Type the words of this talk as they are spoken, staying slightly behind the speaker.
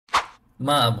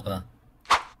ما أبغى.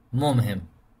 مو مهم.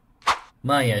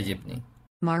 ما يعجبني.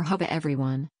 Marhaba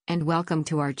everyone, and welcome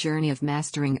to our journey of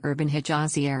mastering Urban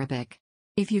Hijazi Arabic.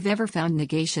 If you've ever found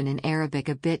negation in Arabic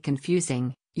a bit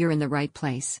confusing, you're in the right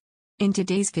place. In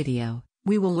today's video,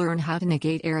 we will learn how to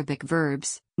negate Arabic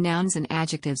verbs, nouns and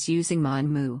adjectives using ma and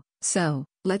mu. So,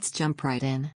 let's jump right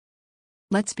in.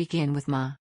 Let's begin with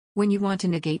ma. When you want to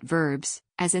negate verbs,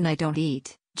 as in I don't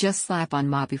eat, just slap on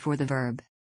ma before the verb.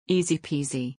 Easy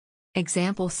peasy.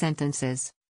 Example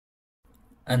sentences.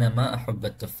 أنا ما أحب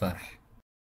التفاح.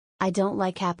 I don't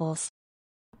like apples.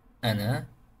 أنا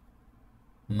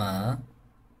ما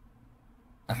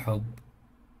أحب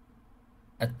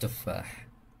التفاح.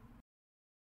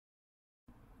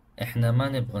 إحنا ما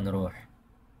نبغى نروح.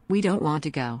 We don't want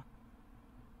to go.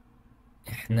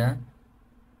 إحنا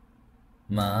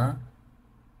ما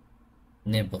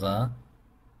نبغى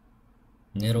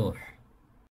نروح.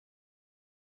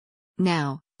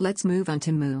 Now, let's move on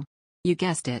to mu. You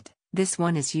guessed it, this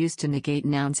one is used to negate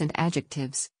nouns and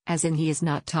adjectives, as in he is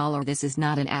not tall or this is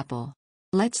not an apple.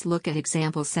 Let's look at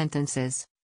example sentences.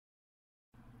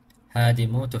 هذه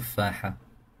مو تفاحة.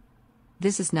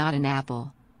 This is not an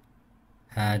apple.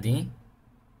 هذه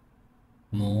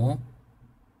مو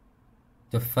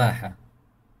تفاحة.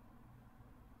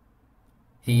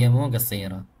 هي مو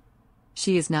قصيرة.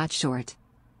 She is not short.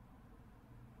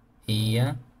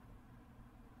 هي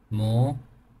مو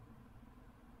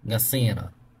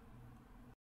قصيرة.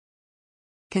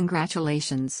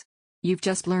 Congratulations! You've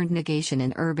just learned negation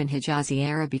in Urban Hijazi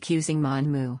Arabic using ma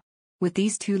and mu. With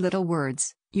these two little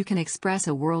words, you can express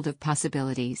a world of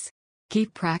possibilities.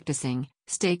 Keep practicing,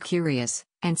 stay curious,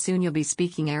 and soon you'll be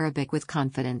speaking Arabic with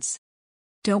confidence.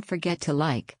 Don't forget to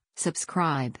like,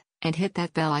 subscribe, and hit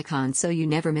that bell icon so you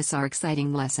never miss our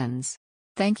exciting lessons.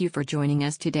 Thank you for joining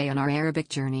us today on our Arabic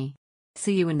journey.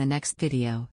 See you in the next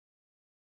video.